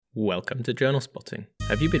Welcome to Journal Spotting.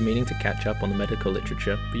 Have you been meaning to catch up on the medical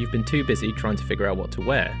literature, but you've been too busy trying to figure out what to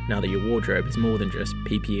wear now that your wardrobe is more than just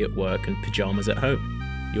PPE at work and pyjamas at home?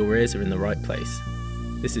 Your ears are in the right place.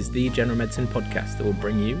 This is the General Medicine podcast that will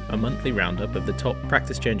bring you a monthly roundup of the top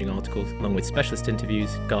practice-changing articles, along with specialist interviews,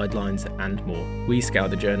 guidelines, and more. We scour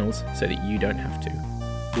the journals so that you don't have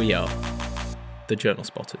to. We are the Journal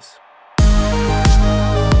Spotters.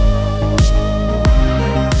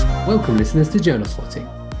 Welcome listeners to Journal Spotting.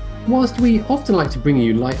 Whilst we often like to bring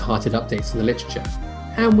you light-hearted updates on the literature,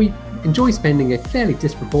 and we enjoy spending a fairly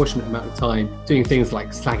disproportionate amount of time doing things like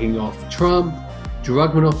slagging off Trump,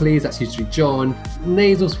 drug monopolies, that's usually John,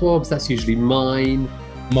 nasal swabs, that's usually mine.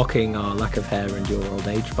 Mocking our lack of hair and your old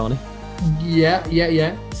age, Barney.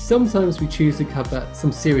 Yeah. Sometimes we choose to cover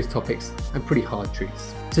some serious topics and pretty hard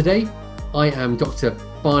truths. Today, I am Dr.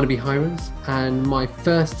 Barnaby Hirons, and my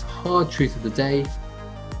first hard truth of the day: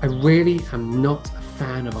 I really am not a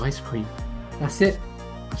fan of ice cream. That's it.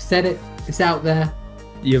 I've said it. It's out there.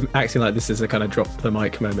 You're acting like this is a kind of drop the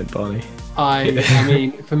mic moment, Barney. I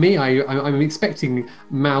mean, for me, I'm expecting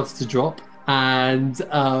mouths to drop and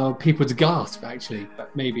people to gasp, actually,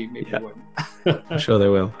 but maybe they won't. I'm sure they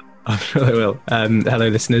will. Hello,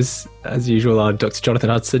 listeners. As usual, I'm Dr. Jonathan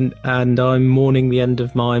Hudson, and I'm mourning the end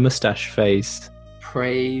of my moustache phase.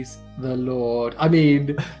 Praise the Lord. I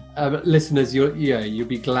mean, listeners, you'll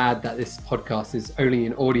be glad that this podcast is only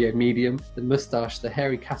an audio medium. The moustache, the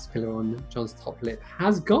hairy caterpillar on John's top lip,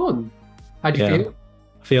 has gone. How do you feel?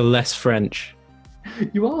 I feel less French.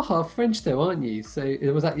 You are half French, though, aren't you? So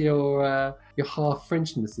was that your half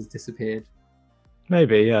Frenchness has disappeared?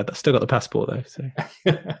 Maybe, yeah. I've still got the passport, though. So.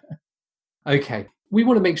 Okay. We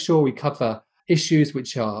want to make sure we cover issues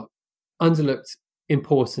which are underlooked,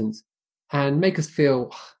 important, and make us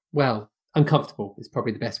feel, well, uncomfortable is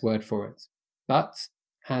probably the best word for it. But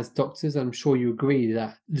as doctors, I'm sure you agree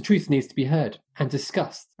that the truth needs to be heard and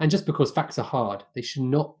discussed. And just because facts are hard, they should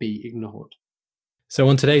not be ignored. So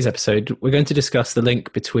on today's episode, we're going to discuss the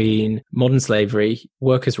link between modern slavery,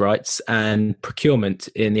 workers' rights, and procurement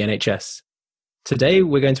in the NHS. Today,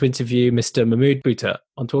 we're going to interview Mr. Mahmood Bhutta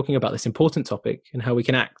on talking about this important topic and how we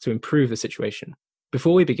can act to improve the situation.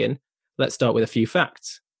 Before we begin, let's start with a few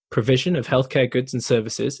facts. Provision of healthcare goods and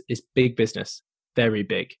services is big business, very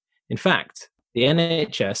big. In fact, the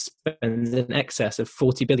NHS spends in excess of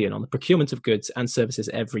 40 billion on the procurement of goods and services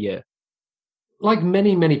every year. Like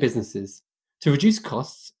many businesses, to reduce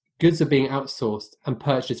costs, goods are being outsourced and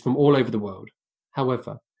purchased from all over the world.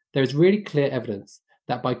 However, there is really clear evidence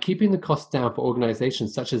that by keeping the costs down for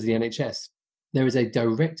organisations such as the NHS, there is a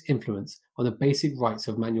direct influence on the basic rights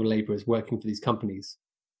of manual labourers working for these companies.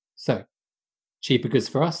 So, cheaper goods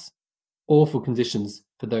for us, awful conditions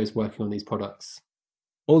for those working on these products.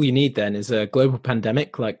 All you need then is a global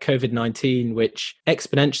pandemic like COVID-19, which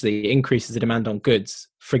exponentially increases the demand on goods.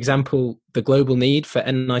 For example, the global need for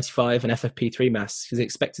N95 and FFP3 masks is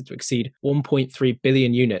expected to exceed 1.3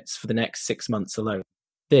 billion units for the next 6 months alone.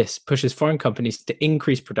 This pushes foreign companies to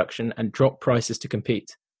increase production and drop prices to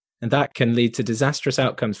compete. And that can lead to disastrous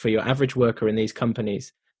outcomes for your average worker in these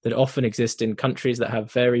companies that often exist in countries that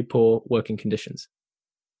have very poor working conditions.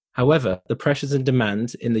 However, the pressures and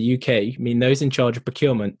demands in the UK mean those in charge of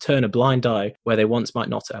procurement turn a blind eye where they once might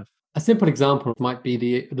not have. A simple example might be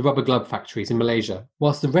the rubber glove factories in Malaysia.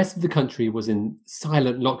 Whilst the rest of the country was in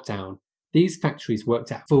silent lockdown, these factories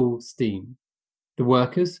worked at full steam. The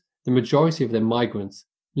workers, the majority of them migrants,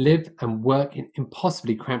 live and work in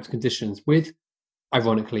impossibly cramped conditions with,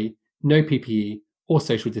 ironically, no PPE or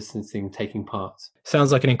social distancing taking part.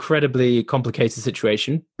 Sounds like an incredibly complicated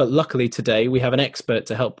situation, but luckily today we have an expert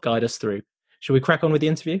to help guide us through. Shall we crack on with the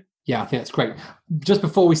interview? Yeah, I think that's great. Just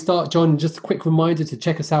before we start, John, just a quick reminder to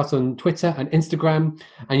check us out on Twitter and Instagram,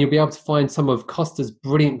 and you'll be able to find some of Costa's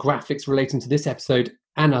brilliant graphics relating to this episode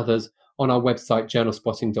and others on our website,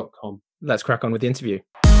 journalspotting.com. Let's crack on with the interview.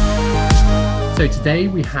 So today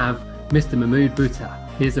we have Mr. Mahmood Bhutta.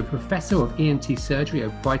 He is a professor of ENT surgery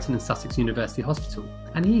at Brighton and Sussex University Hospital,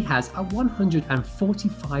 and he has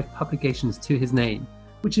 145 publications to his name,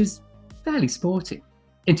 which is fairly sporty.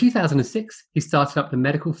 In 2006, he started up the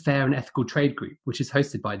Medical Fair and Ethical Trade Group, which is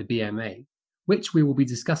hosted by the BMA, which we will be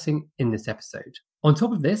discussing in this episode. On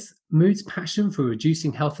top of this, Mahmood's passion for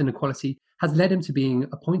reducing health inequality has led him to being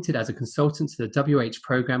appointed as a consultant to the WHO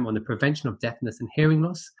programme on the prevention of deafness and hearing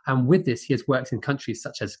loss, and with this he has worked in countries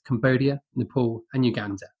such as Cambodia, Nepal and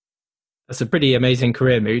Uganda. That's a pretty amazing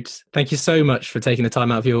career, Mood. Thank you so much for taking the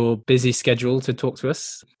time out of your busy schedule to talk to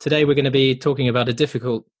us. Today we're going to be talking about a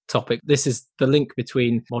difficult topic. This is the link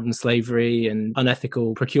between modern slavery and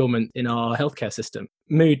unethical procurement in our healthcare system.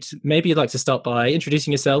 Mood, maybe you'd like to start by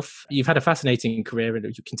introducing yourself. You've had a fascinating career and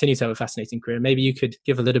you continue to have a fascinating career. Maybe you could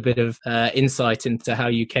give a little bit of insight into how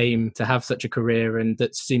you came to have such a career and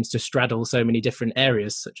that seems to straddle so many different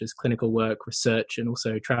areas, such as clinical work, research, and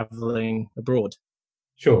also traveling abroad.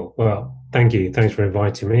 Sure. Well, thank you. Thanks for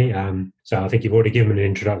inviting me. So I think you've already given an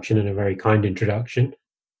introduction and a very kind introduction.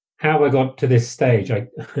 How I got to this stage, a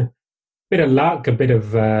bit of luck, a bit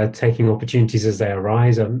of taking opportunities as they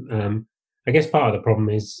arise. I guess part of the problem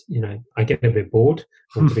is, I get a bit bored,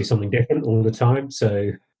 want to do something different all the time.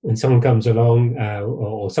 So when someone comes along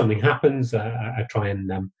or something happens, I try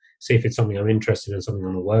and see if it's something I'm interested in, something I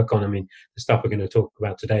want to work on. I mean, the stuff we're going to talk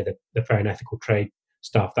about today, the fair and ethical trade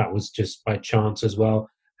stuff, that was just by chance as well.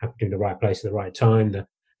 Happened to be in the right place at the right time.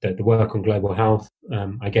 The work on global health,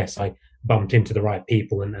 I guess I bumped into the right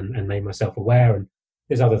people and made myself aware. And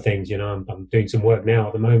there's other things, I'm doing some work now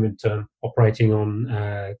at the moment, operating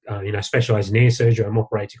on, specialised in ear surgery. I'm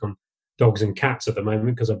operating on dogs and cats at the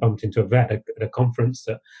moment because I bumped into a vet at a conference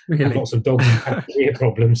that had lots of dogs and cats ear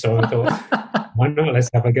problems. So I thought, why not? Let's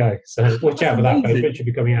have a go. So watch out for that paper. It should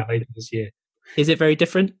be coming out later this year. Is it very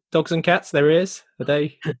different, dogs and cats, their ears? Are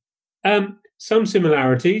they? Some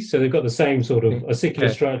similarities. So they've got the same sort of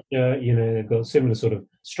ossicular structure, they've got similar sort of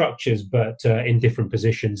structures, but in different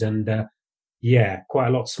positions. And quite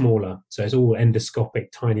a lot smaller. So it's all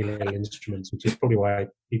endoscopic, tiny little instruments, which is probably why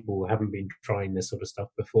people haven't been trying this sort of stuff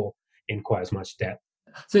before in quite as much depth.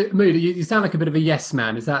 So Mood, you sound like a bit of a yes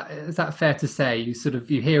man. Is that fair to say?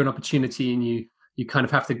 You hear an opportunity and you kind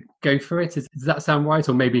of have to go for it. Does that sound right,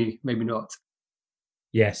 or maybe not?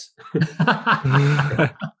 Yes.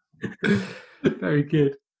 Very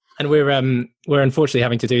good. And we're unfortunately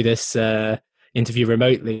having to do this interview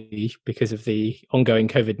remotely because of the ongoing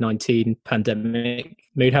COVID-19 pandemic.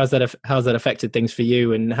 Mood, how's that affected things for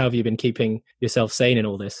you, and how have you been keeping yourself sane in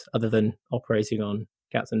all this, other than operating on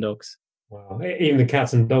cats and dogs? Well, even the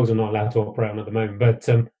cats and dogs are not allowed to operate on at the moment. But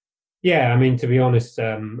to be honest,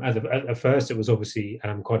 at first it was obviously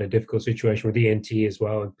quite a difficult situation with ENT as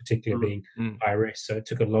well, in particular being high risk. So it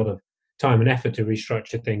took a lot of time and effort to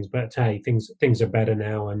restructure things. But hey, things are better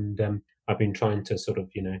now, and I've been trying to sort of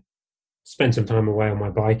spend some time away on my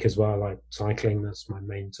bike as well, like cycling. That's my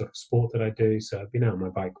main sort of sport that I do. So I've been out on my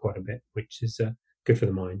bike quite a bit, which is good for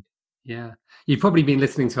the mind. Yeah. You've probably been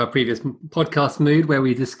listening to our previous podcast, Mood, where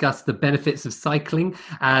we discussed the benefits of cycling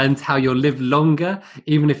and how you'll live longer,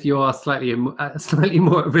 even if you are slightly more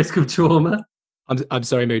at risk of trauma. I'm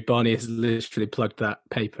sorry, Mood. Barney has literally plugged that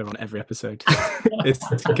paper on every episode.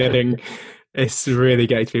 It's really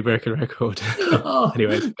getting to be a broken record.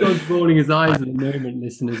 Anyway. God's rolling his eyes at the moment,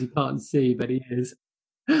 listeners. You can't see, but he is.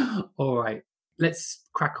 All right. Let's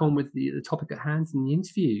crack on with the topic at hand in the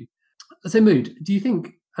interview. So, Mood, do you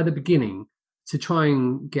think at the beginning, to try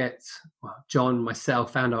and get John,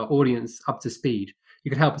 myself, and our audience up to speed,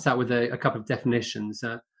 you could help us out with a couple of definitions,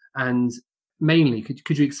 and mainly,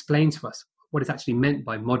 could you explain to us what is actually meant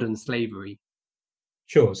by modern slavery?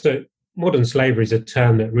 Sure. So modern slavery is a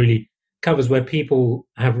term that really covers where people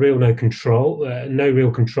have no real control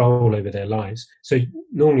over their lives. So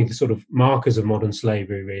normally the sort of markers of modern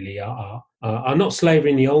slavery really are not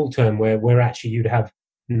slavery in the old term, where actually you'd have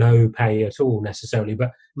no pay at all necessarily,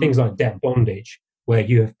 but things like debt bondage, where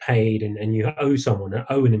you have paid and you owe someone,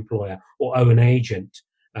 owe an employer or owe an agent.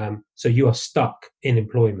 So you are stuck in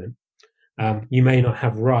employment. You may not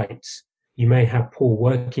have rights. You may have poor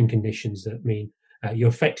working conditions that mean you're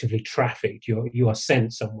effectively trafficked. You are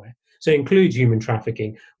sent somewhere. So it includes human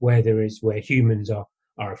trafficking, where humans are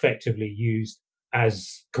effectively used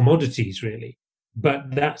as commodities, really.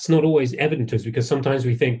 But that's not always evident to us, because sometimes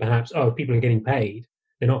we think perhaps, if people are getting paid,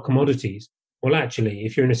 they're not commodities. Well, actually,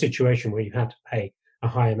 if you're in a situation where you've had to pay a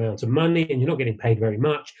high amount of money and you're not getting paid very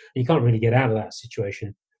much, and you can't really get out of that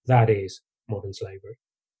situation, that is modern slavery.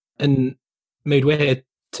 And Mood, we're here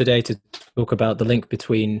today to talk about the link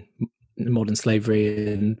between modern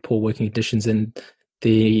slavery and poor working conditions in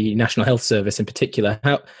the National Health Service in particular.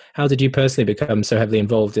 How did you personally become so heavily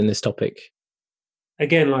involved in this topic?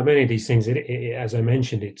 Again, like many of these things, as I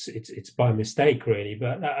mentioned, it's by mistake really.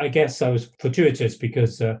 But I guess I was fortuitous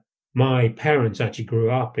because my parents actually grew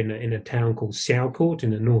up in a town called Sialkot in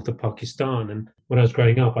the north of Pakistan. And when I was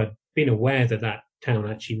growing up, I'd been aware that town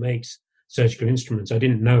actually makes surgical instruments. I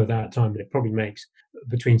didn't know at that time, but it probably makes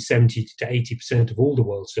between 70 to 80% of all the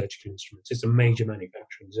world's surgical instruments. It's a major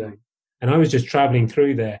manufacturing zone. And I was just traveling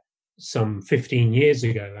through there some 15 years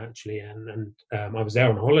ago, actually, and I was there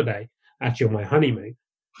on holiday, actually on my honeymoon.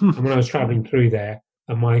 And when I was traveling through there,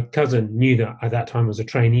 And my cousin knew that at that time I was a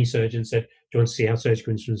trainee surgeon, said, "Do you want to see how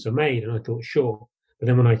surgical instruments are made?" And I thought, sure. But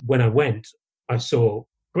then when I went, I saw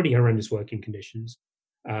pretty horrendous working conditions.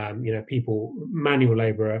 People, manual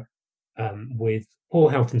labourer, with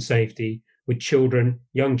poor health and safety, with children,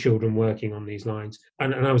 young children working on these lines.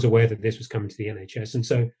 And I was aware that this was coming to the NHS. And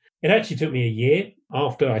so it actually took me a year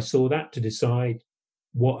after I saw that to decide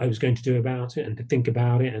what I was going to do about it and to think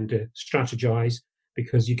about it and to strategize,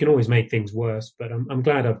 because you can always make things worse. But I'm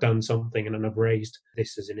glad I've done something and I've raised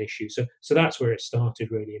this as an issue. So that's where it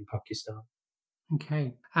started, really, in Pakistan.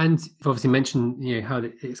 Okay. And you've obviously mentioned, how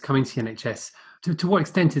it's coming to the NHS. To what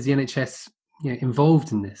extent is the NHS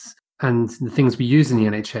involved in this? And the things we use in the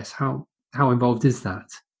NHS, how involved is that?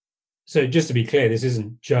 So just to be clear, this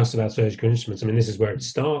isn't just about surgical instruments. I mean, this is where it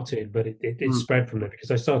started, but it spread from there,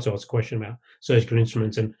 because I started to ask a question about surgical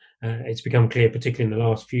instruments, and it's become clear, particularly in the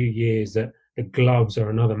last few years, that the gloves are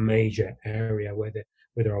another major area where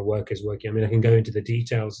there are workers working. I mean, I can go into the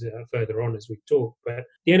details further on as we talk, but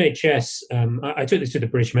the NHS, I took this to the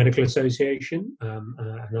British Medical Association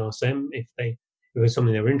and asked them if it was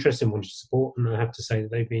something they were interested in, wanted to support, and I have to say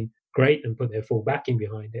that they've been great and put their full backing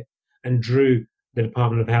behind it, and drew the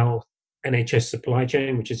Department of Health NHS supply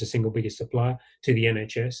chain, which is the single biggest supplier to the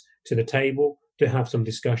NHS, to the table to have some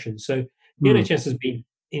discussion. So the NHS has been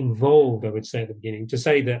involved, I would say, at the beginning. To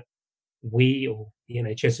say that we, or the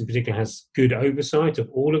NHS in particular, has good oversight of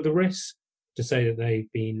all of the risks, to say that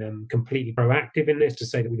they've been completely proactive in this, to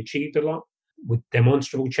say that we've achieved a lot with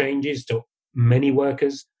demonstrable changes to many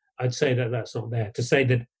workers, I'd say that that's not there. To say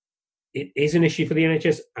that it is an issue for the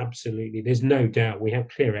NHS, absolutely. There's no doubt. We have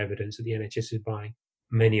clear evidence that the NHS is buying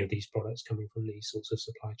many of these products coming from these sorts of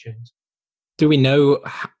supply chains. Do we know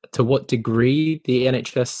to what degree the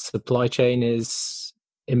NHS supply chain is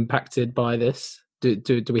impacted by this?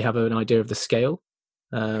 Do we have an idea of the scale,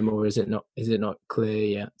 or is it not clear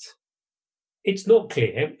yet? It's not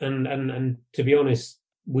clear, and to be honest,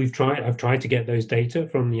 I've tried to get those data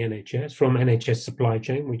from the NHS, from NHS supply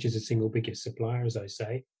chain, which is the single biggest supplier, as I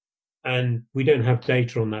say. And we don't have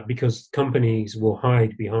data on that because companies will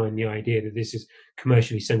hide behind the idea that this is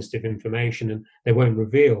commercially sensitive information, and they won't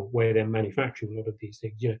reveal where they're manufacturing a lot of these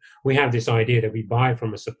things. We have this idea that we buy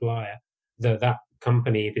from a supplier that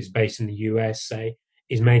company, if it's based in the US, say,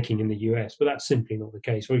 is making in the US, but that's simply not the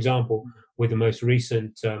case. For example, with the most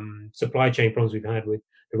recent supply chain problems we've had with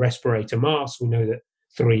the respirator masks, we know that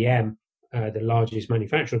 3M, the largest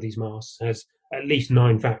manufacturer of these masks, has at least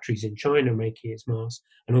 9 factories in China making its masks,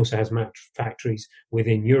 and also has factories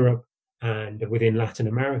within Europe and within Latin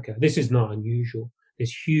America. This is not unusual.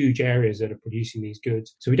 There's huge areas that are producing these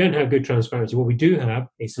goods. So we don't have good transparency. What we do have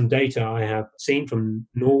is some data I have seen from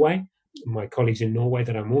Norway, my colleagues in Norway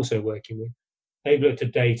that I'm also working with. They've looked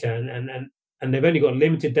at data and they've only got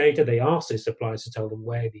limited data. They asked their suppliers to tell them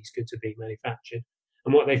where these goods are being manufactured.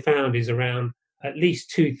 And what they found is around at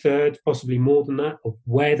least 2/3, possibly more than that, of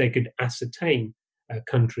where they could ascertain a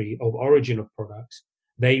country of origin of products.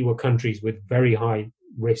 They were countries with very high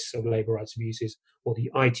risks of labour rights abuses, or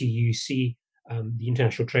the ITUC, the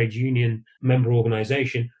International Trade Union member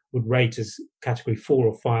organisation, would rate as category 4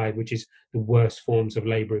 or 5, which is the worst forms of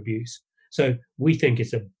labour abuse. So we think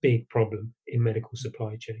it's a big problem in medical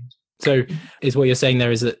supply chains. So is what you're saying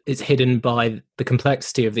there is that it's hidden by the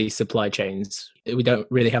complexity of these supply chains. We don't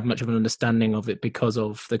really have much of an understanding of it because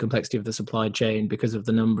of the complexity of the supply chain, because of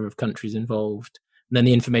the number of countries involved. And then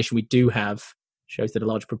the information we do have shows that a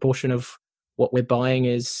large proportion of what we're buying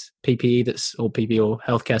is PPE or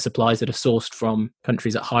healthcare supplies that are sourced from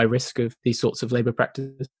countries at high risk of these sorts of labour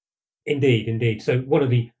practices. Indeed. So one of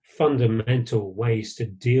the fundamental ways to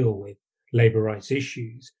deal with labour rights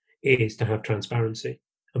issues is to have transparency.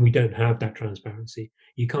 And we don't have that transparency.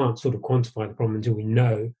 You can't sort of quantify the problem until we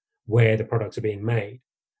know where the products are being made.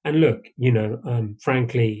 And look,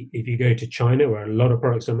 frankly, if you go to China, where a lot of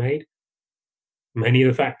products are made, many of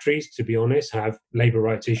the factories, to be honest, have labour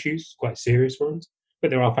rights issues, quite serious ones.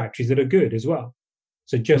 But there are factories that are good as well.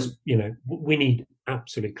 So just, we need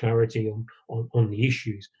absolute clarity on the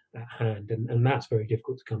issues at hand. And that's very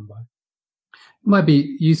difficult to come by. It might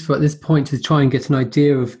be useful at this point to try and get an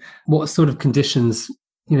idea of what sort of conditions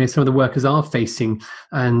some of the workers are facing.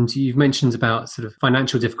 And you've mentioned about sort of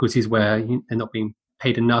financial difficulties where they're not being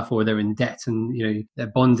paid enough, or they're in debt, and they're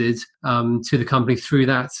bonded to the company through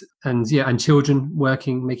that. And children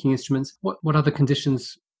working, making instruments. What other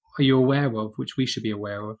conditions are you aware of, which we should be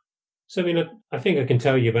aware of? So, I think I can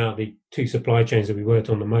tell you about the 2 supply chains that we worked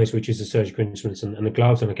on the most, which is the surgical instruments and the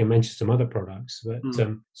gloves, and I can mention some other products. But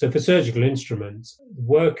so for surgical instruments,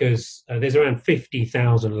 workers, there's around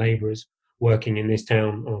 50,000 labourers working in this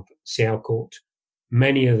town of Sialkot.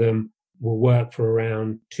 Many of them will work for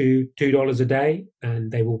around $2 a day,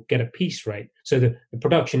 and they will get a piece rate. So the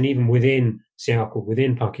production, even within Sialkot,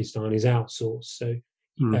 within Pakistan, is outsourced. So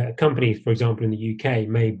a company, for example, in the UK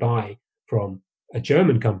may buy from a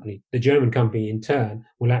German company. The German company, in turn,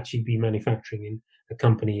 will actually be manufacturing in a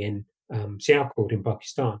company in Sialkot in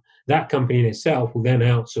Pakistan. That company in itself will then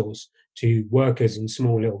outsource to workers in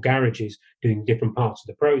small little garages doing different parts of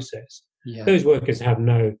the process. Yeah. Those workers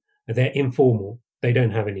they're informal. They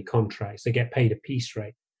don't have any contracts. They get paid a piece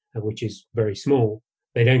rate, which is very small.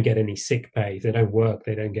 They don't get any sick pay. If they don't work,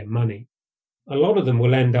 they don't get money. A lot of them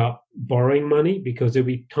will end up borrowing money because there'll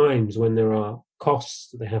be times when there are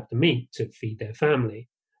costs that they have to meet to feed their family,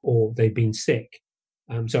 or they've been sick.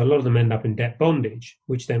 So a lot of them end up in debt bondage,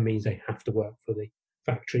 which then means they have to work for the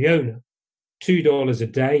factory owner. $2 a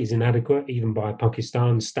day is inadequate, even by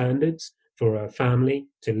Pakistan standards, for a family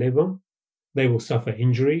to live on. They will suffer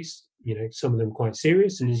injuries, some of them quite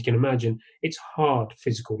serious. And as you can imagine, it's hard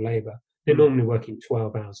physical labor. They're normally working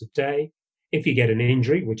 12 hours a day. If you get an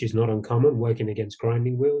injury, which is not uncommon, working against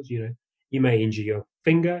grinding wheels, you may injure your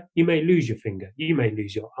finger, you may lose your finger, you may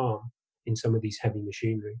lose your arm in some of these heavy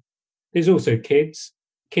machinery. There's also kids.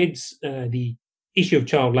 The issue of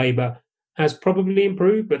child labor has probably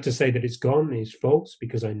improved, but to say that it's gone is false,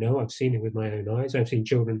 because I've seen it with my own eyes. I've seen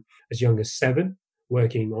children as young as 7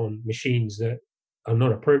 working on machines that are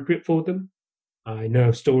not appropriate for them. I know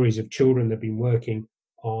of stories of children that have been working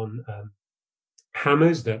on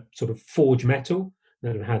hammers that sort of forge metal,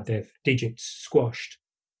 that have had their digits squashed.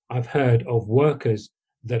 I've heard of workers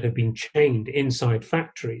that have been chained inside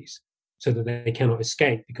factories so that they cannot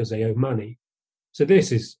escape because they owe money. So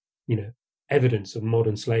this is, evidence of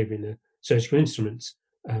modern slavery in the surgical instruments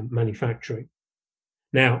manufacturing.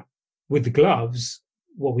 Now, with the gloves,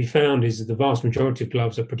 what we found is that the vast majority of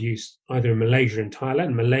gloves are produced either in Malaysia and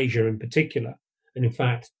Thailand, Malaysia in particular. And in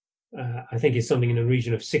fact, I think it's something in the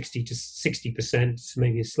region of 60 to 60%,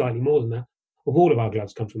 maybe slightly more than that, of all of our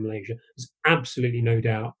gloves come from Malaysia. There's absolutely no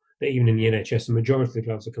doubt that even in the NHS, the majority of the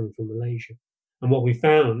gloves are coming from Malaysia. And what we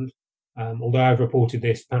found, although I've reported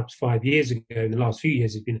this perhaps 5 years ago, in the last few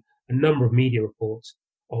years, there's been a number of media reports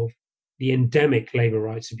of the endemic labour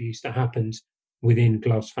rights abuse that happens within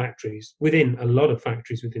gloves factories, within a lot of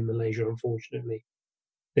factories within Malaysia, unfortunately.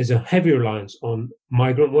 There's a heavy reliance on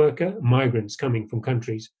migrants coming from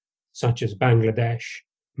countries such as Bangladesh,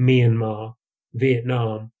 Myanmar,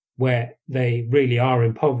 Vietnam, where they really are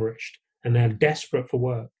impoverished and they're desperate for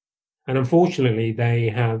work. And unfortunately, they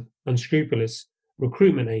have unscrupulous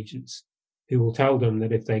recruitment agents who will tell them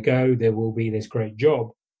that if they go, there will be this great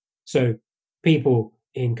job. So people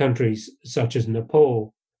in countries such as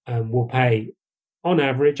Nepal will pay, on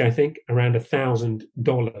average, I think, around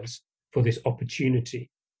 $1,000 for this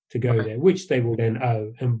opportunity to go there, which they will then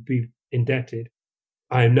owe and be indebted.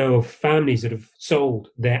 I know of families that have sold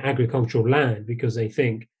their agricultural land because they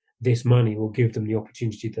think this money will give them the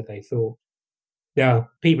opportunity that they thought. There are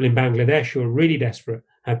people in Bangladesh who are really desperate,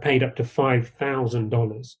 have paid up to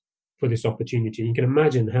 $5,000 for this opportunity. You can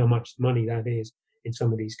imagine how much money that is in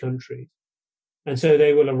some of these countries. And so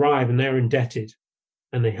they will arrive and they're indebted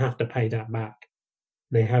and they have to pay that back.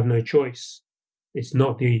 They have no choice. It's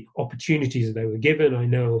not the opportunities that they were given. I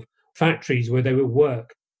know of factories where they will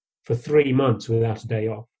work for 3 months without a day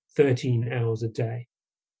off, 13 hours a day.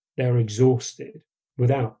 They're exhausted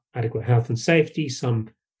without adequate health and safety. Some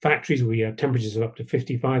factories where you have temperatures of up to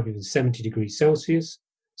 55, even 70 degrees Celsius.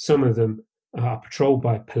 Some of them are patrolled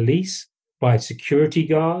by police, by security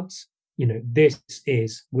guards. This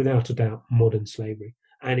is, without a doubt, modern slavery.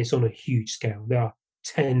 And it's on a huge scale. There are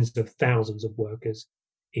tens of thousands of workers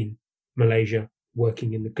in Malaysia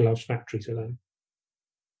working in the gloves factories alone.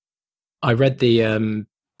 I read the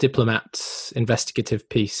Diplomat's investigative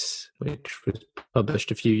piece, which was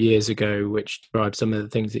published a few years ago, which describes some of the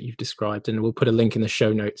things that you've described, and we'll put a link in the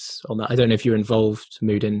show notes on that. I don't know if you're involved,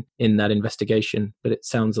 Mood, in that investigation, but it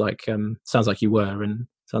sounds like you were, and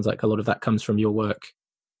sounds like a lot of that comes from your work.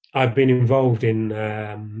 I've been involved in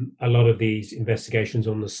a lot of these investigations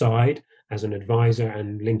on the side as an advisor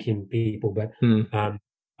and linking people, but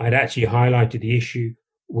I'd actually highlighted the issue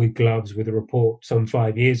with gloves with a report some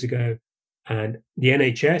 5 years ago. And the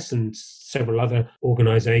NHS and several other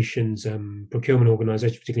organisations, procurement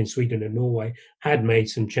organisations, particularly in Sweden and Norway, had made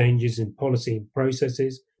some changes in policy and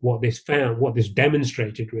processes. What this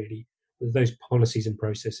demonstrated really, was those policies and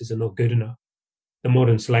processes are not good enough. The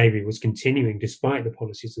modern slavery was continuing despite the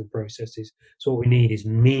policies and processes. So what we need is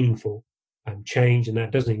meaningful change, and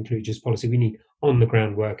that doesn't include just policy. We need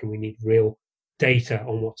on-the-ground work, and we need real data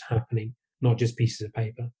on what's happening, not just pieces of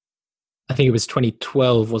paper. I think it was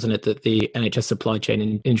 2012, wasn't it, that the NHS supply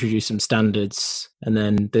chain introduced some standards, and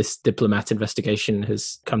then this diplomat investigation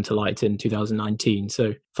has come to light in 2019.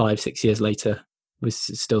 So 5-6 years later, we're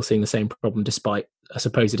still seeing the same problem despite a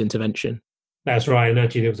supposed intervention. That's right. And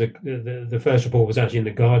actually, there was the first report was actually in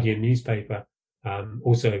the Guardian newspaper,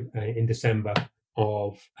 also in December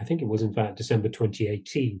of, I think it was in fact December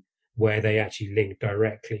 2018, where they actually linked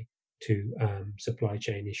directly to supply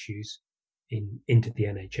chain issues into the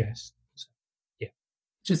NHS. So, yeah.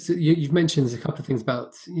 Just you've mentioned a couple of things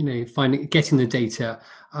about getting the data.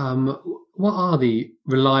 What are the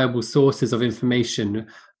reliable sources of information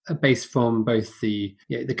based from both the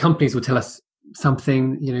companies will tell us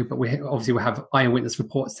something, but we have eyewitness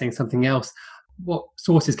reports saying something else. What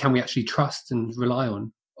sources can we actually trust and rely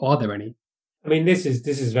on? Are there any? I mean, this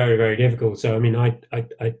is very, very difficult. So, I mean,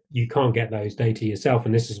 you can't get those data yourself,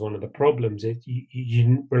 and this is one of the problems.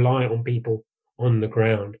 You rely on people on the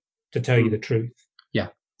ground to tell you the truth. Yeah,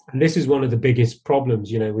 and this is one of the biggest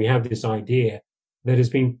problems. We have this idea that has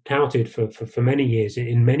been touted for many years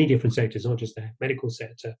in many different sectors, not just the medical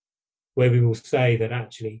sector, where we will say that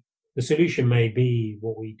actually the solution may be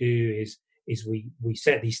what we do is we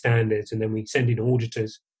set these standards and then we send in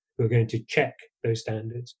auditors who are going to check those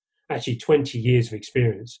standards. Actually, 20 years of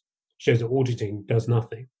experience shows that auditing does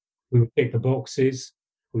nothing. We will tick the boxes.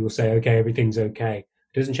 We will say, okay, everything's okay.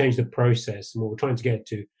 It doesn't change the process. And what we're trying to get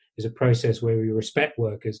to is a process where we respect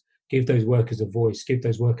workers, give those workers a voice, give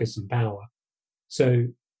those workers some power. So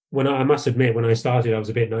I must admit, when I started, I was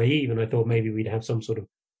a bit naive and I thought maybe we'd have some sort of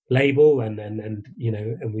label and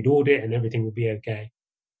we'd audit and everything would be okay.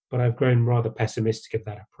 But I've grown rather pessimistic of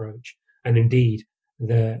that approach. And indeed,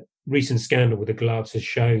 the recent scandal with the gloves has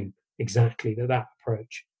shown exactly that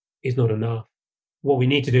approach is not enough. What we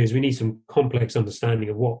need to do is we need some complex understanding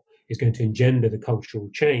of what is going to engender the cultural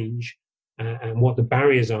change and what the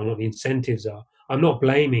barriers are and what the incentives are. I'm not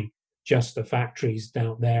blaming just the factories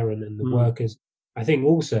out there and the workers. I think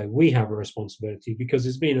also we have a responsibility because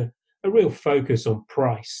there's been a real focus on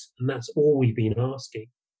price, and that's all we've been asking.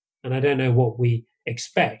 And I don't know what we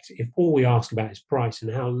expect if all we ask about is price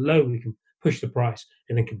and how low we can push the price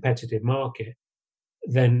in a competitive market.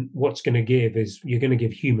 Then what's going to give is you're going to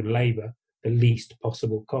give human labor the least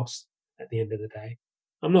possible cost at the end of the day.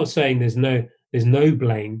 I'm not saying there's no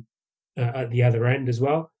blame at the other end as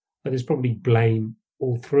well, but there's probably blame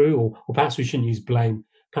all through, or perhaps we shouldn't use blame.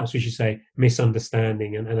 Perhaps we should say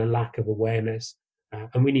misunderstanding and a lack of awareness.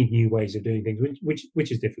 And we need new ways of doing things,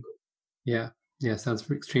 which is difficult. Yeah, sounds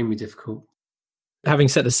extremely difficult. Having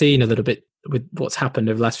set the scene a little bit with what's happened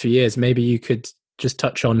over the last few years, maybe you could just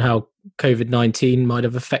touch on how COVID-19 might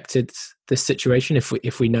have affected this situation,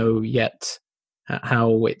 if we know yet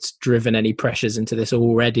how it's driven any pressures into this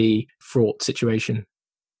already fraught situation.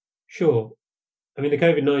 Sure. I mean, the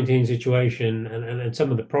COVID-19 situation and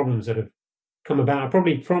some of the problems that have come about are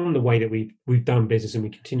probably from the way that we've done business and we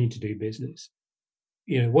continue to do business.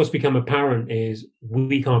 What's become apparent is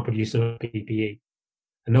we can't produce enough PPE,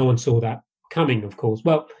 and no one saw that coming, of course.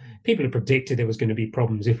 Well, people have predicted there was going to be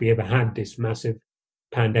problems if we ever had this massive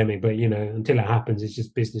pandemic, but until it happens, it's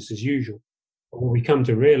just business as usual. But what we come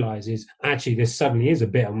to realize is actually there suddenly is a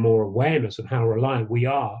bit of more awareness of how reliant we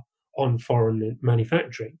are on foreign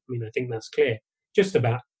manufacturing. I mean, I think that's clear. Just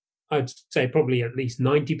about, I'd say probably at least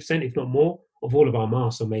 90%, if not more, of all of our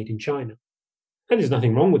masks are made in China. And there's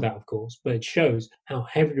nothing wrong with that, of course, but it shows how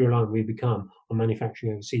heavily reliant we've become on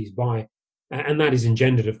manufacturing overseas and that is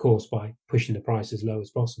engendered, of course, by pushing the price as low as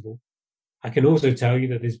possible. I can also tell you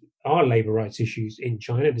that there are labour rights issues in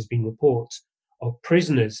China. There's been reports of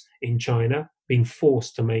prisoners in China being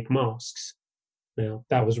forced to make masks. Now,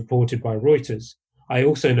 that was reported by Reuters. I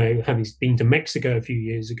also know, having been to Mexico a few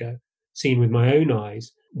years ago, seen with my own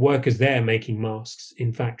eyes, workers there making masks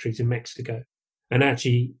in factories in Mexico. And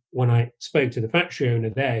actually, when I spoke to the factory owner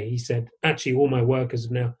there, he said, actually, all my workers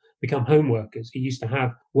have now become home workers. He used to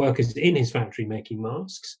have workers in his factory making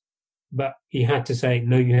masks, but he had to say,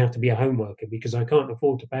 no, you have to be a home worker because I can't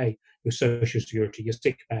afford to pay your social security, your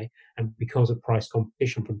sick pay. And because of price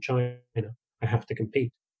competition from China, I have to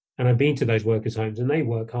compete. And I've been to those workers' homes and they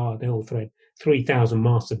work hard. They'll thread 3,000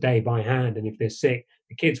 masks a day by hand. And if they're sick,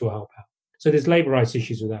 the kids will help out. So there's labour rights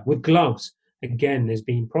issues with that. With gloves, again, there's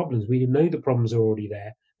been problems. We know the problems are already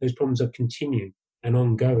there. Those problems are continuing and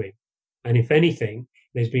ongoing. And if anything,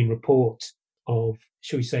 there's been reports of,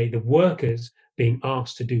 shall we say, the workers being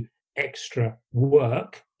asked to do extra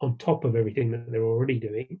work on top of everything that they're already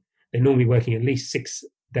doing. They're normally working at least 6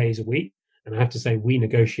 days a week. And I have to say, we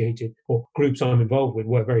negotiated, or groups I'm involved with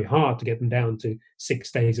worked very hard to get them down to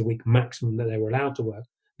 6 days a week maximum that they were allowed to work.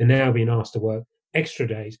 They're now being asked to work extra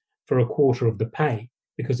days for a quarter of the pay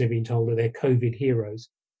because they've been told that they're COVID heroes.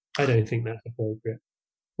 I don't think that's appropriate.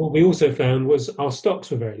 What we also found was our stocks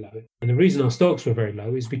were very low. And the reason our stocks were very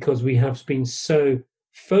low is because we have been so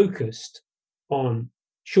focused on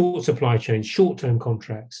short supply chains, short-term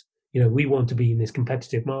contracts. We want to be in this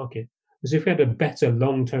competitive market. Because if we had a better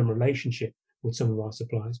long-term relationship with some of our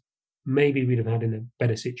suppliers, maybe we'd have had in a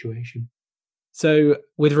better situation. So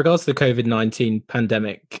with regards to the COVID-19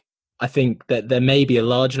 pandemic, I think that there may be a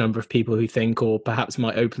large number of people who think, or perhaps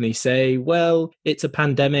might openly say, well, it's a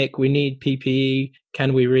pandemic, we need PPE.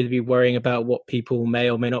 Can we really be worrying about what people may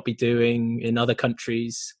or may not be doing in other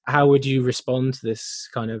countries? How would you respond to this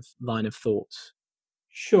kind of line of thought?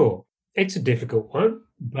 Sure, it's a difficult one,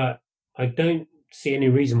 but I don't see any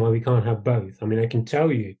reason why we can't have both. I mean, I can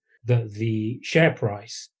tell you that the share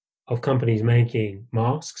price of companies making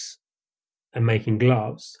masks and making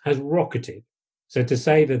gloves has rocketed. So to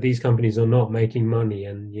say that these companies are not making money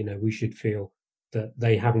and, we should feel that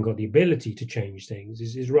they haven't got the ability to change things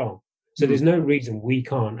is wrong. So there's no reason we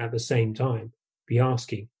can't at the same time be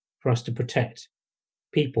asking for us to protect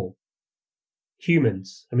people,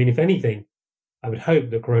 humans. I mean, if anything, I would hope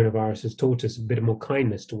that coronavirus has taught us a bit more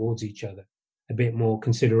kindness towards each other, a bit more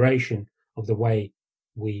consideration of the way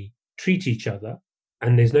we treat each other.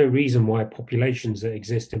 And there's no reason why populations that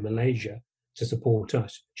exist in Malaysia to support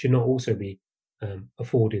us should not also be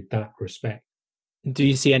afforded that respect. Do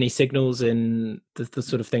you see any signals in the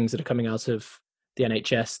sort of things that are coming out of the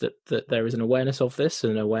NHS that there is an awareness of this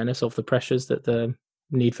and an awareness of the pressures that the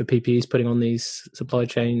need for PPE is putting on these supply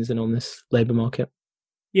chains and on this labour market?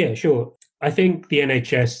 Yeah, sure. I think the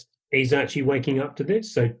NHS is actually waking up to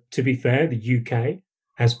this. So to be fair, the UK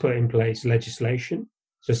has put in place legislation.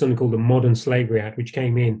 So something called the Modern Slavery Act, which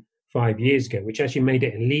came in 5 years ago, which actually made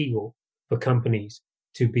it illegal for companies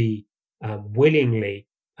to be willingly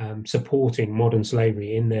supporting modern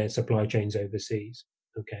slavery in their supply chains overseas.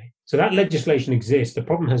 Okay, so that legislation exists. The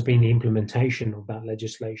problem has been the implementation of that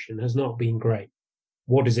legislation has not been great.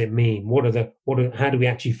 What does it mean? How do we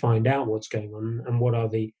actually find out what's going on, and what are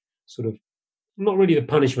the sort of, not really the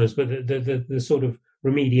punishments, but the sort of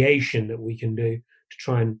remediation that we can do to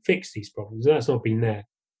try and fix these problems? That's not been there.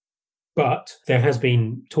 But there has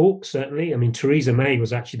been talk, certainly. I mean, Theresa May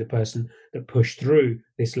was actually the person that pushed through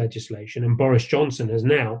this legislation, and Boris Johnson has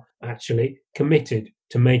now actually committed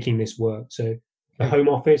to making this work. So the Home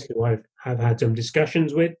Office, who I have had some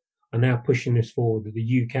discussions with, are now pushing this forward, that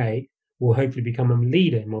the UK will hopefully become a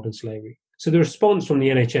leader in modern slavery. So the response from the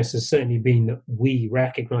NHS has certainly been that we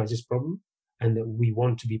recognise this problem and that we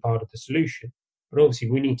want to be part of the solution. But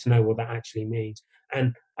obviously we need to know what that actually means.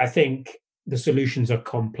 And I think the solutions are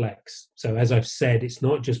complex. So as I've said, it's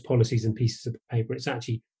not just policies and pieces of paper. It's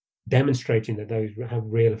actually demonstrating that those have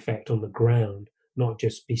real effect on the ground, not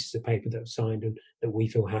just pieces of paper that are signed and that we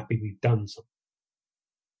feel happy we've done something.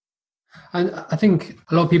 And I think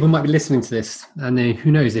a lot of people might be listening to this, and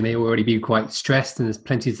who knows, they may already be quite stressed, and there's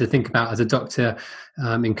plenty to think about as a doctor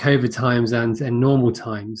in COVID times and in normal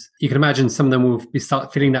times. You can imagine some of them will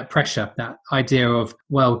start feeling that pressure, that idea of,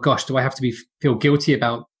 well, gosh, do I have to feel guilty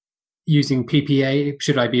about using PPE?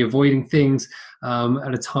 Should I be avoiding things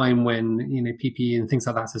at a time when PPE and things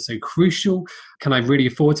like that are so crucial? Can I really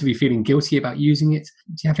afford to be feeling guilty about using it?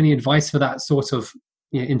 Do you have any advice for that sort of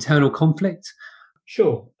internal conflict?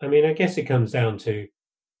 Sure. I mean, I guess it comes down to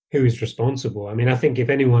who is responsible. I mean, I think if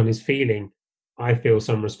anyone is feeling, I feel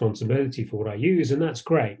some responsibility for what I use, and that's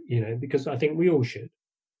great, because I think we all should.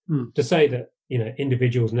 To say that,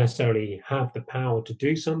 individuals necessarily have the power to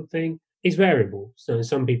do something is variable. So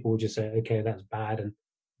some people will just say, okay, that's bad, and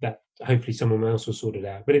that hopefully someone else will sort it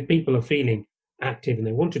out. But if people are feeling active and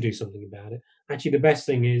they want to do something about it, actually the best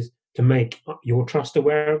thing is to make your trust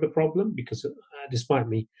aware of the problem, because despite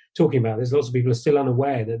me talking about this, lots of people are still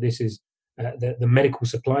unaware that this is the medical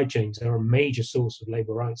supply chains are a major source of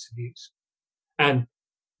labour rights abuse. And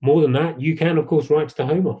more than that, you can, of course, write to the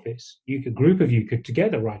Home Office. A group of you could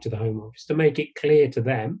together write to the Home Office to make it clear to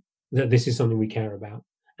them that this is something we care about,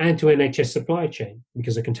 and to NHS supply chain,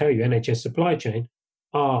 because I can tell you NHS supply chain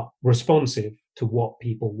are responsive to what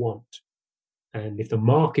people want. And if the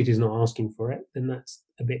market is not asking for it, then that's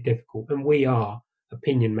a bit difficult. And we are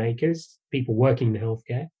opinion makers, people working in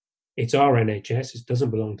healthcare. It's our NHS. It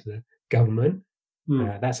doesn't belong to the government.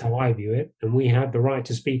 That's how I view it. And we have the right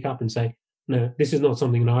to speak up and say, no, this is not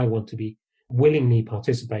something that I want to be willingly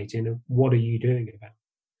participate in. What are you doing about it?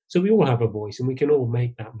 So we all have a voice, and we can all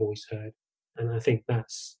make that voice heard. And I think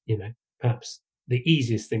that's, perhaps the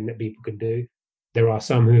easiest thing that people can do. There are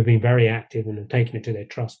some who have been very active and have taken it to their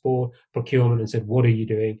trust board, procurement, and said, what are you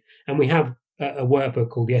doing? And we have a workbook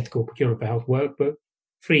called the Ethical Procurement for Health Workbook,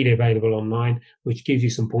 freely available online, which gives you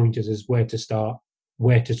some pointers as where to start,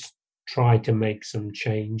 where to try to make some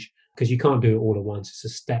change, because you can't do it all at once. It's a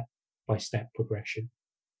step-by-step progression.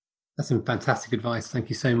 That's some fantastic advice. Thank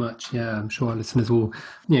you so much. Yeah, I'm sure our listeners will,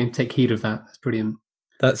 take heed of that. That's brilliant.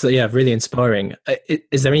 That's really inspiring. Are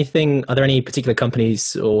there any particular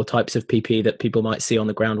companies or types of PPE that people might see on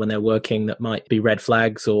the ground when they're working that might be red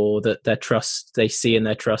flags, or that they see in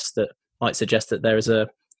their trust that might suggest that there is that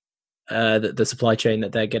the supply chain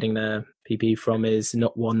that they're getting their PPE from is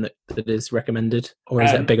not one that is recommended, or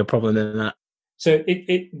is it a bigger problem than that? So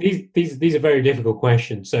these are very difficult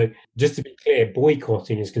questions. So just to be clear,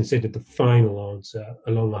 boycotting is considered the final answer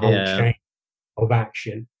along the whole chain of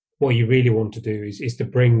action. What you really want to do is to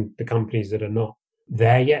bring the companies that are not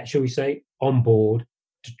there yet, shall we say, on board,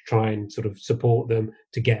 to try and sort of support them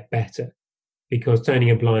to get better, because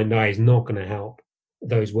turning a blind eye is not going to help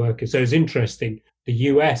those workers. So it's interesting. The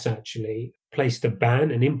US actually placed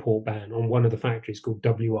an import ban on one of the factories called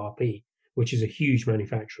WRP, which is a huge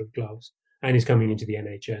manufacturer of gloves, and is coming into the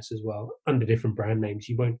NHS as well under different brand names.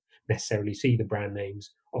 You won't necessarily see the brand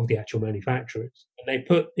names of the actual manufacturers. And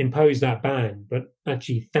they imposed that ban, but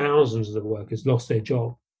actually thousands of the workers lost their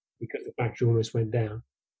job because the factory almost went down.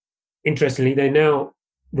 Interestingly, they now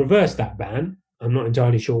reversed that ban. I'm not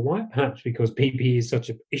entirely sure why, perhaps because PPE is such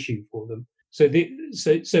an issue for them. So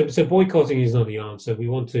boycotting is not the answer. We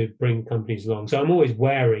want to bring companies along. So I'm always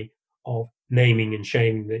wary of naming and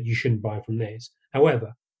shaming that you shouldn't buy from this.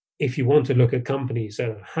 However, if you want to look at companies that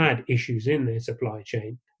have had issues in their supply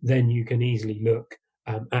chain, then you can easily look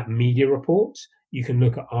at media reports. You can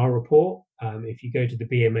look at our report. If you go to the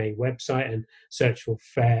BMA website and search for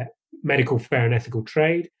medical fair and ethical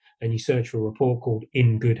trade, and you search for a report called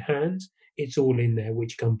In Good Hands, it's all in there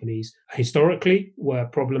which companies historically were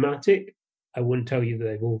problematic. I wouldn't tell you that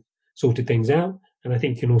they've all sorted things out. And I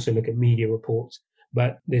think you can also look at media reports.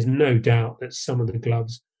 But there's no doubt that some of the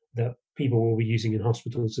gloves that people will be using in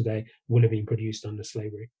hospitals today will have been produced under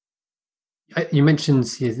slavery. You mentioned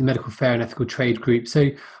the Medical Fair and Ethical Trade Group. So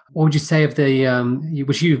what would you say of the,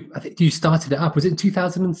 I think you started it up, was it in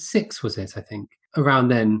 2006, was it, I think, around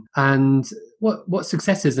then? And what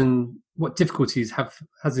successes and what difficulties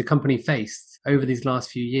has the company faced over these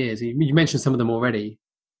last few years? You mentioned some of them already.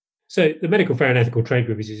 So the Medical Fair and Ethical Trade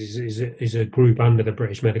Group is a group under the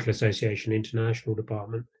British Medical Association International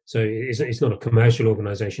Department. So it's not a commercial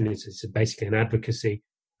organisation. It's basically an advocacy.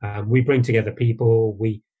 We bring together people.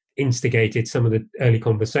 We instigated some of the early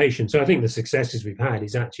conversations. So I think the successes we've had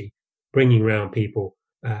is actually bringing around people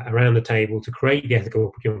around the table to create the Ethical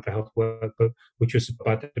Procurement for Health Workbook, which was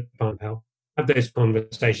supported by the Department of Health. Have those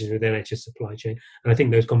conversations with NHS supply chain. And I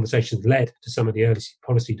think those conversations led to some of the early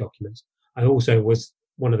policy documents. I also was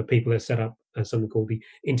one of the people that set up something called the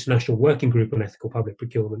International Working Group on Ethical Public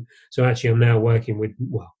Procurement. So actually I'm now working with,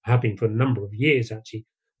 have been for a number of years actually,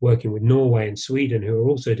 working with Norway and Sweden, who are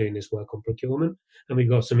also doing this work on procurement. And we've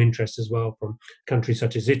got some interest as well from countries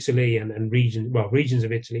such as Italy and regions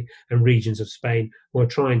of Italy and regions of Spain, who are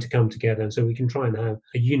trying to come together. And so we can try and have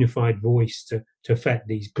a unified voice to affect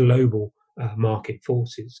these global market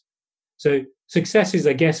forces. So successes,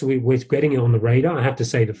 I guess we're getting it on the radar. I have to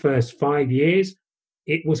say the first 5 years,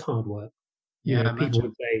 it was hard work. Yeah, people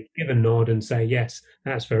would say, give a nod and say, yes,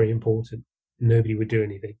 that's very important. Nobody would do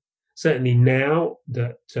anything. Certainly now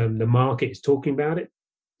that the market is talking about it,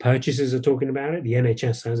 purchasers are talking about it, the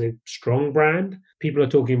NHS has a strong brand, people are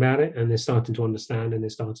talking about it, and they're starting to understand and they're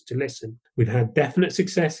starting to listen. We've had definite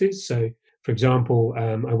successes. So, for example,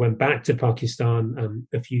 I went back to Pakistan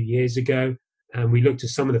a few years ago, and we looked at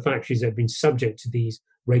some of the factories that have been subject to these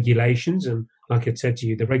regulations. And like I said to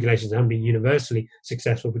you, the regulations haven't been universally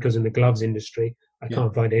successful, because in the gloves industry, I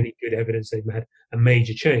can't find any good evidence they've had a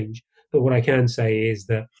major change. But what I can say is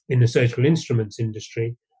that in the surgical instruments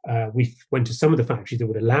industry, we went to some of the factories that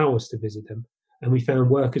would allow us to visit them, and we found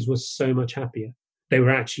workers were so much happier. They were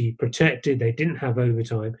actually protected. They didn't have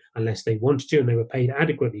overtime unless they wanted to, and they were paid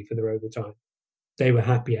adequately for their overtime. They were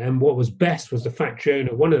happier. And what was best was the factory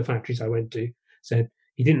owner, one of the factories I went to, said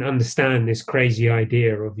he didn't understand this crazy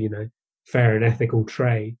idea of, fair and ethical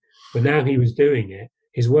trade. But now he was doing it.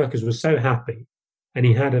 His workers were so happy. And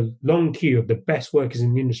he had a long queue of the best workers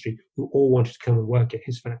in the industry who all wanted to come and work at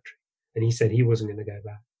his factory. And he said he wasn't going to go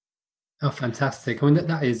back. Oh, fantastic. I mean,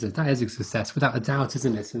 that is a success, without a doubt,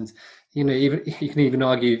 isn't it? And, even you can even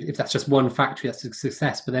argue if that's just one factory, that's a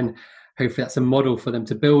success. But then hopefully that's a model for them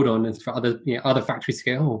to build on, and for other factories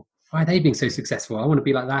to go, oh, why are they being so successful? I want to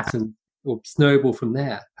be like that, and or snowball from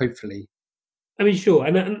there, hopefully. I mean, sure.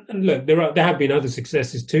 And look, there have been other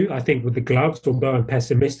successes too. I think with the gloves, although I'm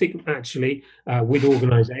pessimistic, actually, with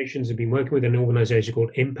organizations, I've been working with an organization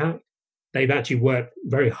called Impact. They've actually worked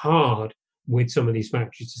very hard with some of these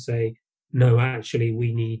factories to say, no, actually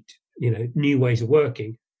we need, new ways of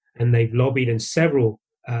working. And they've lobbied, and several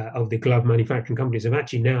of the glove manufacturing companies have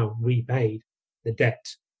actually now repaid the debt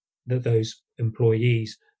that those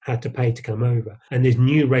employees had to pay to come over. And there's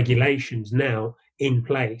new regulations now in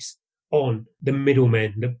place on the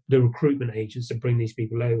middlemen, the recruitment agents that bring these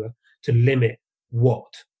people over, to limit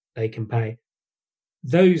what they can pay.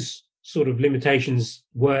 Those sort of limitations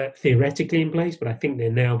were theoretically in place, but I think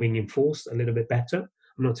they're now being enforced a little bit better.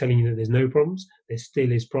 I'm not telling you that there's no problems. There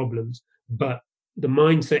still is problems, but the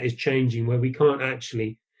mindset is changing where we can't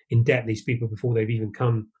actually indebt these people before they've even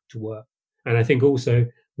come to work. And I think also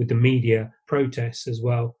with the media protests as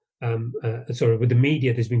well, with the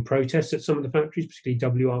media, there's been protests at some of the factories,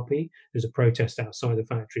 particularly WRP. There's a protest outside the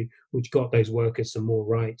factory, which got those workers some more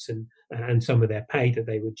rights and some of their pay that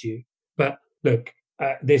they were due. But look,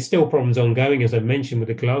 there's still problems ongoing, as I mentioned, with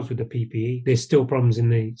the gloves, with the PPE. There's still problems in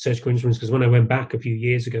the surgical instruments, because when I went back a few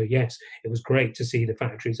years ago, yes, it was great to see the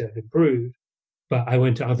factories that have improved, but I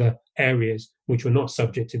went to other areas which were not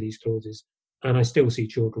subject to these clauses, and I still see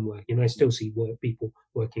children working. I still see people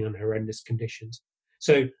working under horrendous conditions.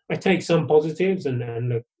 So I take some positives, and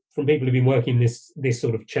look, from people who've been working this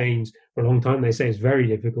sort of change for a long time, they say it's very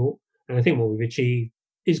difficult. And I think what we've achieved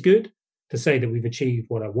is good. To say that we've achieved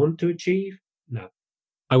what I want to achieve, no.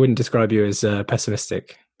 I wouldn't describe you as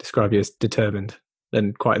pessimistic. Describe you as determined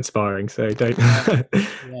and quite inspiring. So don't,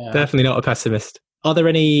 Definitely not a pessimist. Are there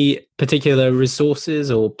any particular resources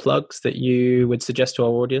or plugs that you would suggest to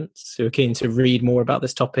our audience who are keen to read more about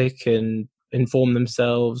this topic and inform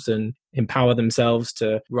themselves and empower themselves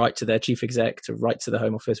to write to their chief exec, to write to the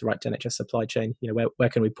Home Office, write to NHS supply chain? Where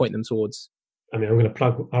can we point them towards? I mean, I'm going to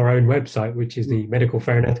plug our own website, which is the Medical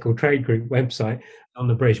Fair and Ethical Trade Group website on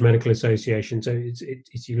the British Medical Association. So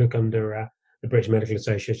it's you look under the British Medical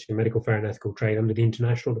Association, Medical Fair and Ethical Trade, under the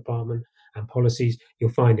International Department and Policies,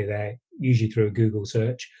 you'll find it there, usually through a Google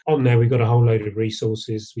search. On there, we've got a whole load of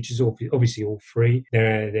resources, which is obviously all free.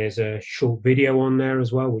 There's a short video on there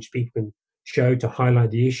as well, which people can show to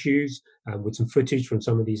highlight the issues with some footage from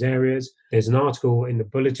some of these areas. There's an article in the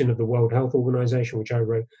Bulletin of the World Health Organization, which I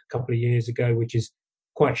wrote a couple of years ago, which is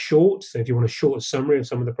quite short. So if you want a short summary of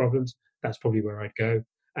some of the problems, that's probably where I'd go.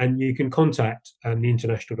 And you can contact the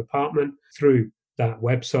International Department through that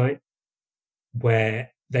website, where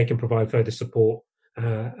they can provide further support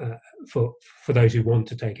for those who want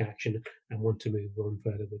to take action and want to move on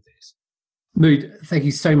further with this. Mood, thank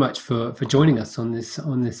you so much for joining us on this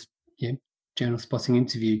Journal Spotting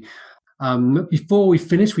interview. Before we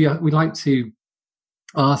finish, we like to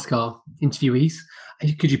ask our interviewees,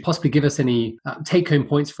 could you possibly give us any take-home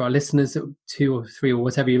points for our listeners, 2 or 3 or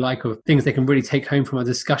whatever you like, or things they can really take home from our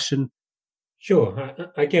discussion? Sure.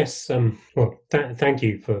 I guess, thank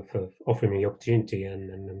you for offering me the opportunity.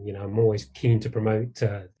 And I'm always keen to promote,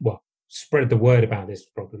 spread the word about this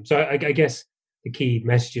problem. So I guess the key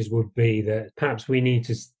messages would be that perhaps we need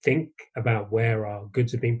to think about where our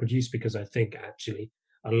goods are being produced, because I think actually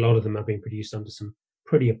a lot of them are being produced under some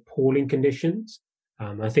pretty appalling conditions.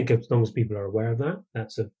 I think as long as people are aware of that,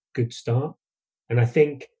 that's a good start. And I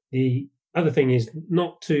think the other thing is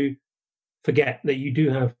not to forget that you do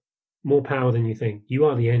have more power than you think. You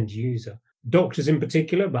are the end user. Doctors in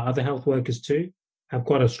particular, but other health workers too, have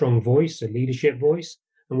quite a strong voice, a leadership voice,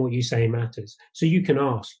 and what you say matters. So you can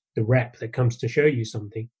ask the rep that comes to show you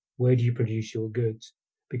something, where do you produce your goods?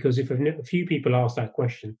 Because if a few people ask that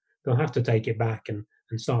question, they'll have to take it back and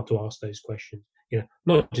start to ask those questions.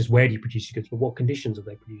 Not just where do you produce your goods, but what conditions are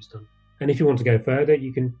they produced under? And if you want to go further,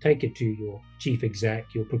 you can take it to your chief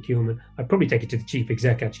exec, your procurement. I'd probably take it to the chief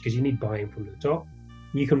exec, actually, because you need buy-in from the top.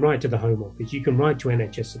 You can write to the Home Office. You can write to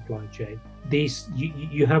NHS supply chain.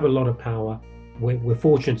 You have a lot of power. We're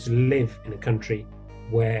fortunate to live in a country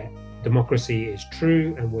where democracy is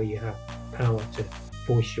true and where you have power to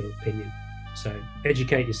voice your opinion. So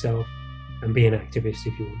educate yourself and be an activist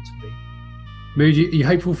if you want to be. Mood, are you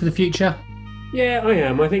hopeful for the future? Yeah, I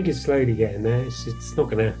am. I think it's slowly getting there. It's not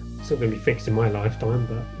going to be fixed in my lifetime,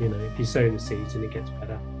 but if you sow the seeds and it gets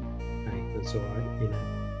better, hey, that's all right.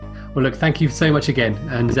 Well, look, thank you so much again,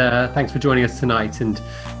 and thanks for joining us tonight. And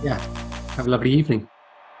have a lovely evening.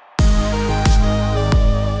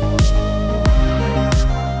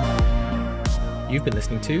 You've been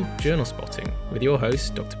listening to Journal Spotting with your hosts,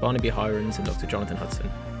 Dr. Barnaby Hirons and Dr. Jonathan Hudson.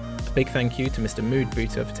 A big thank you to Mr. Mood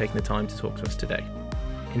Bhuta for taking the time to talk to us today.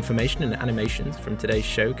 Information and animations from today's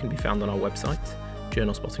show can be found on our website,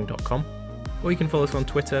 journalspotting.com, or you can follow us on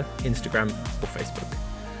Twitter, Instagram, or Facebook.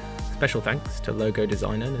 Special thanks to logo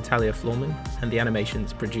designer Natalia Florman and the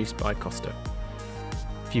animations produced by Costa.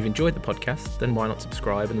 If you've enjoyed the podcast, then why not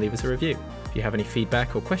subscribe and leave us a review? If you have any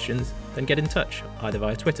feedback or questions, then get in touch, either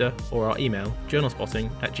via Twitter or our email,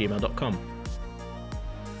 journalspotting@gmail.com.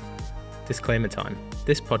 Disclaimer time.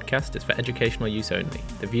 This podcast is for educational use only.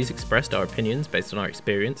 The views expressed are opinions based on our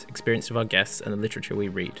experience of our guests, and the literature we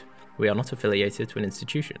read. We are not affiliated to an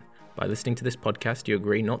institution. By listening to this podcast, you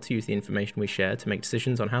agree not to use the information we share to make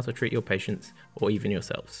decisions on how to treat your patients or even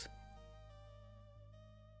yourselves.